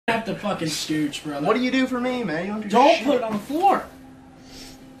have to fucking scooch, brother. What do you do for me, man? You don't put it on the floor.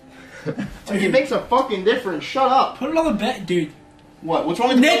 Dude, it makes a fucking difference. Shut up. Put it on the bed, dude. What? What's wrong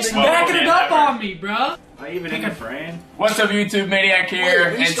with Nick's backing it up on me, bro. Am I even in the frame? What's up, YouTube? MaNiaC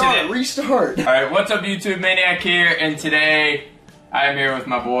here. Restart. Alright, what's up, YouTube? MaNiaC here, and today I am here with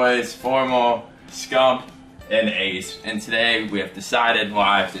my boys, Formal, Scump, and Ace. And today I've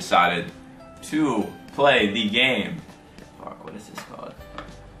decided to play the game. Fuck, what is this called?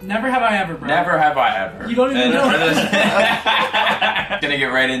 Never have I ever, bro. Never have I ever. You don't even know. Gonna get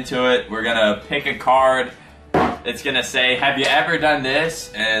right into it. We're gonna pick a card. It's gonna say, have you ever done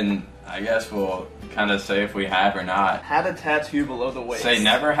this? And I guess we'll kind of say if we have or not. Had a tattoo below the waist. Say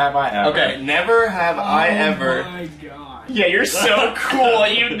never have I ever. Okay, never have I ever. Oh my god. Yeah, you're so cool.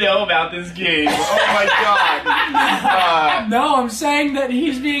 You know about this game. Oh my god. No, I'm saying that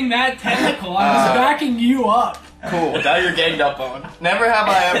he's being that technical. I was backing you up. Cool. Now you're ganged up on. Never have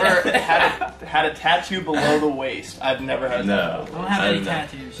I ever had a tattoo below the waist. I've never had. No. I don't have any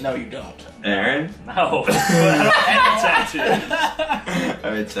tattoos. No, you don't. Aaron? No. But I don't have tattoos.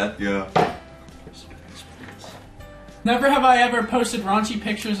 Alright, Seth, go. Never have I ever posted raunchy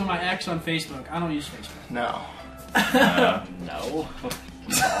pictures of my ex on Facebook. I don't use Facebook. No. No.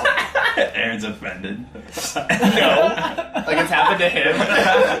 Aaron's offended. No. Like it's happened to him.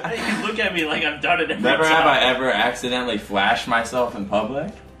 You look at me like I've done it every Never time. have I ever accidentally flashed myself in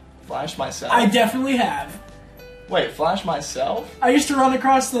public. Flash myself. I definitely have. Wait, flash myself? I used to run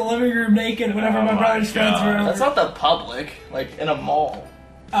across the living room naked whenever Oh my my brother's friends God. were over. That's not the public. Like in a mall.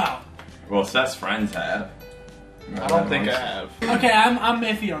 Oh. Well, Seth's friends have. I don't think I have. Okay, I'm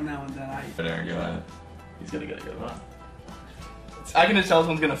iffy on that one then. But Aaron, go ahead. He's gonna get a good one. I can just tell this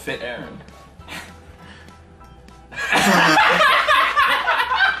one's gonna fit Aaron.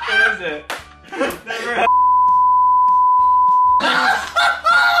 What is it? Never.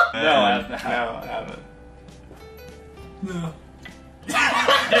 No, I haven't. No.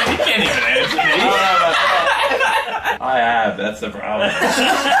 Yeah, he can't even answer me. I have, that's the problem.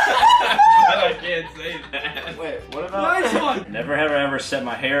 But I can't say that. Wait, what about? Nice one. Never have I ever set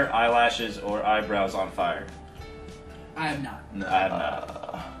my hair, eyelashes, or eyebrows on fire. I have not. No. I have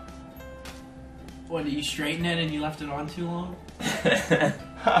not. What, did you straighten it and you left it on too long?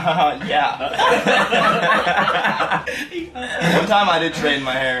 Yeah. One time I did straighten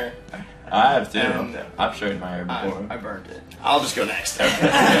my hair. I have too. And I've straightened my hair before. I burned it. I'll just go next.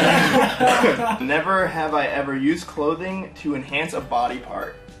 Never have I ever used clothing to enhance a body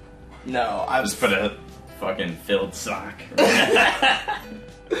part. No, I Just put a fucking filled sock.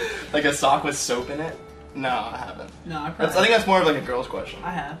 like a sock with soap in it. No, I haven't. No, I I probably think that's more of like a girl's question.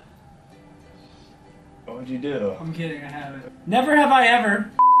 I have. What would you do? I'm kidding, I haven't. Never have I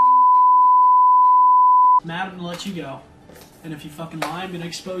ever Madam to let you go. And if you fucking lie, I'm gonna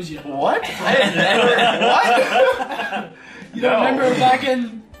expose you. What? I have never. What? You don't remember back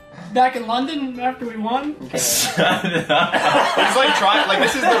in London after we won? Shut up. It's like trying. Like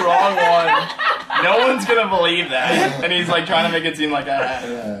this is the wrong one. No one's gonna believe that. And he's like trying to make it seem like I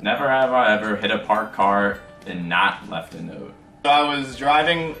have. Never have I ever hit a parked car and not left a note. I was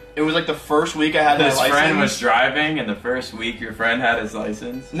driving. It was like the first week I had my His license. friend was driving, and the first week your friend had his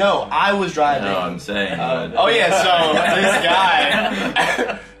license? No, I was driving. No, I'm saying. Oh yeah, so this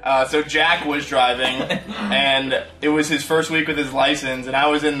guy, so Jack was driving, and it was his first week with his license, and I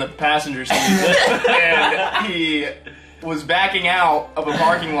was in the passenger seat, and he was backing out of a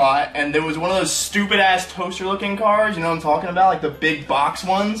parking lot, and there was one of those stupid ass toaster looking cars, you know what I'm talking about, like the big box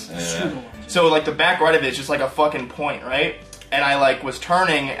ones. Yeah. So like the back right of it's just like a fucking point, right? And I like was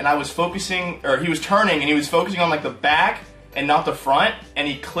turning, and I was focusing, or he was turning, and he was focusing on like the back and not the front, and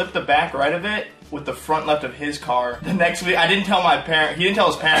he clipped the back right of it with the front left of his car. The next week, I didn't tell my parents, he didn't tell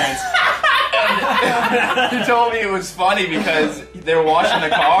his parents, and he told me it was funny because they were washing the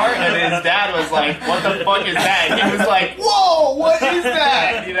car, and his dad was like, what the fuck is that? And he was like, whoa, what is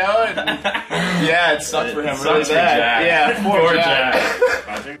that? You know? And yeah, it sucked for him really Sucks for bad. Jack. Yeah, poor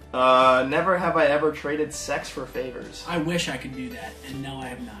Jack. Never have I ever traded sex for favors. I wish I could do that, and no, I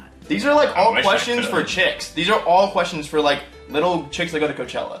have not. These are like all wish I questions could. for chicks. These are all questions for like little chicks that go to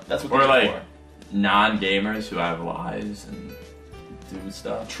Coachella. That's what Or these are like for. non-gamers who have lives and do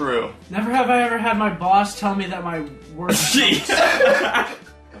stuff. True. Never have I ever had my boss tell me that my work.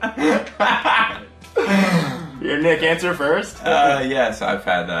 Here, Nick, answer first. Yes, I've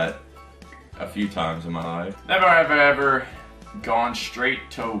had that a few times in my life. Never have I ever gone straight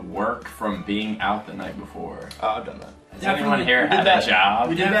to work from being out the night before. Oh, I've done that. Does anyone Definitely. here We did have that. a job?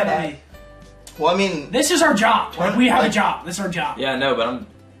 We did that. Definitely. Well, I mean, This is our job. Like, we have a job. This is our job. Yeah, no, but I'm...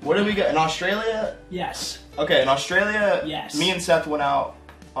 what did we get in Australia? Yes. Okay, in Australia, Yes. me and Seth went out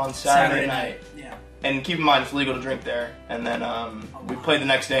on Saturday night. Yeah. And keep in mind, it's legal to drink there. And then we played the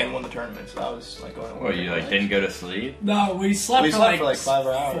next day and won the tournament. So that was like going. Well, you like didn't go to sleep? No, we slept, We for, slept like for like 5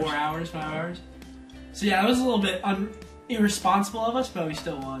 hours. 4 hours, 5 hours. So yeah, it was a little bit irresponsible of us, but we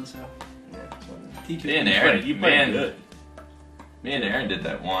still won. So. Me and Aaron, You played good. Me and Aaron did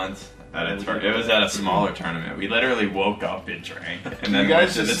that once. It was at a smaller tournament. We literally woke up and drank, and then You went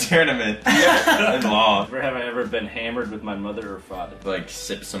guys to the just- tournament and lost. Never have I ever been hammered with my mother or father. Like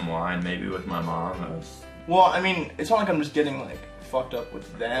sip some wine maybe with my mom. Well, I mean, it's not like I'm just getting like fucked up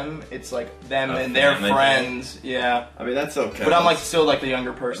with them. It's like them A and their family friends. Yeah. I mean, that's okay. But I'm like still like the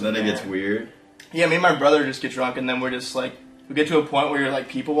younger person. And then it there. gets weird. Yeah, me and my brother just get drunk, and then we're just like, we get to a point where you're like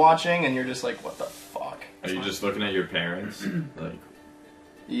people watching, and you're just like, what the fuck? Are you just looking at your parents? Like,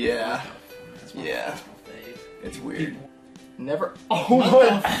 Yeah. Yeah. It's weird. Never. What Oh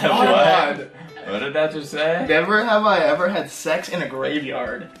the my fuck? god. what did that just say? Never have I ever had sex in a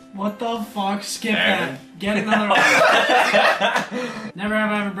graveyard. What the fuck? Skip Aaron? that. Get another one. Never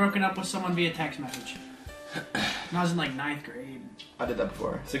have I ever broken up with someone via text message. When I was in like 9th grade. I did that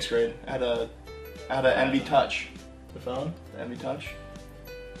before. 6th grade. I had a Envy Touch. The phone? The Envy Touch?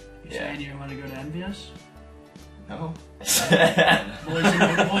 You saying you want to go to Envious? No.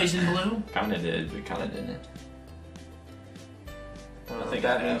 Boys in Blue? Kinda did, but kinda didn't. I think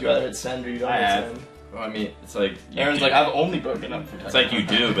that I means have. you either hit send or you don't I hit have. send. Well, I mean, it's like you Aaron's do. like, I've only broken up for text. It's like you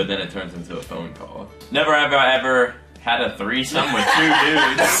do, but then it turns into a phone call. Never have I ever had a threesome with 2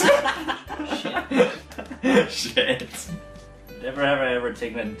 dudes. Shit. Never have I ever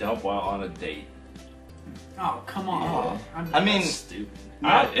taken a dump while on a date. Oh, come on. I mean, Stupid.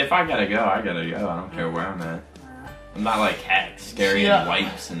 If I gotta go, I gotta go. I don't care where I'm at. I'm not like hacks, carrying Yeah.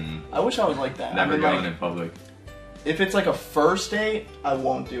 wipes and I wish I was like that. never I mean, going like, in public. if it's like a first date, I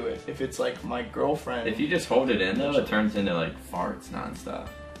won't do it. If it's like my girlfriend, If you just hold it in though, it turns into like farts nonstop.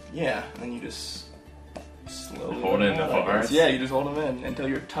 yeah, and then you just slowly Hold in the I guess. farts? Yeah, you just hold them in until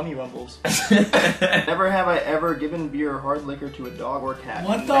your tummy rumbles. Never have I ever given beer or hard liquor to a dog or cat.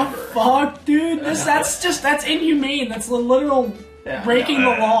 What the Never. fuck, dude? That's inhumane. That's the literal Yeah. breaking the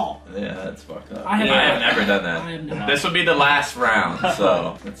law. Yeah, that's fucked up. I have I have never- never done I have that. never- This will be the last round,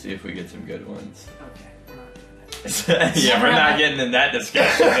 so let's see if we get some good ones. Okay, we're not doing that. Yeah, we're not getting in that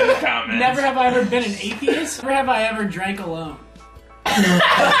discussion in the comments. Never have I ever been an atheist. Never have I ever drank alone.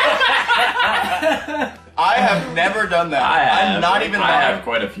 I have never done that. I have. I'm not even I have lying.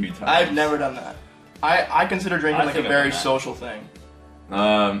 quite a few times. I've never done that. I consider drinking I like a think I've very done that. social thing.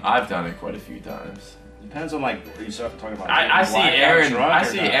 I've done it quite a few times. Depends on like what you start talking about. I see Blackout Aaron. drunk I or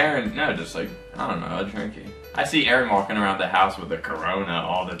see not. Aaron. No, just like I don't know, drinking. I see Aaron walking around the house with a Corona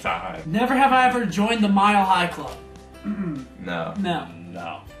all the time. Never have I ever joined the Mile High Club. No. No.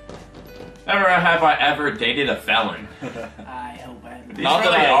 No. Never have I ever dated a felon. I hope I haven't. These Not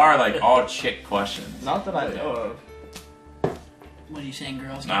that really I- are like all chick questions. Not that I know of. What are you saying,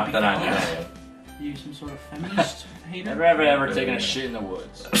 girls? Not can't that be I know felons? of. You some sort of feminist hater? Never have I ever taken a shit in the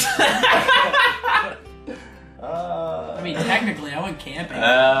woods. I mean, technically, I went camping.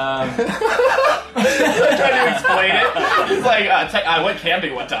 I'm trying to explain it. It's like I went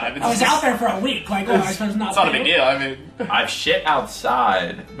camping one time. I was out there for a week. Like, what am I supposed to not It's not a do? big deal. I mean, I've shit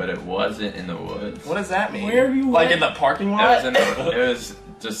outside, but it wasn't in the woods. what does that mean? Where you like went? in the parking It lot? was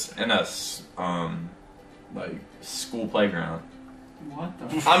just in a like school playground. What the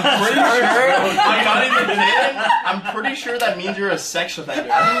I'm pretty sure. I'm not even kidding. I'm pretty sure that means you're a sex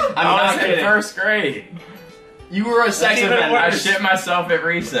offender. I'm I not was in kidding. first grade. You were a sex even offender. I shit myself at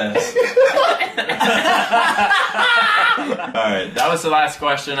recess. Alright, that was the last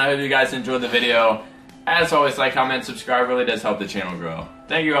question. I hope you guys enjoyed the video. As always, like, comment, subscribe. Really does help the channel grow.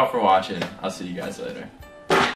 Thank you all for watching. I'll see you guys later.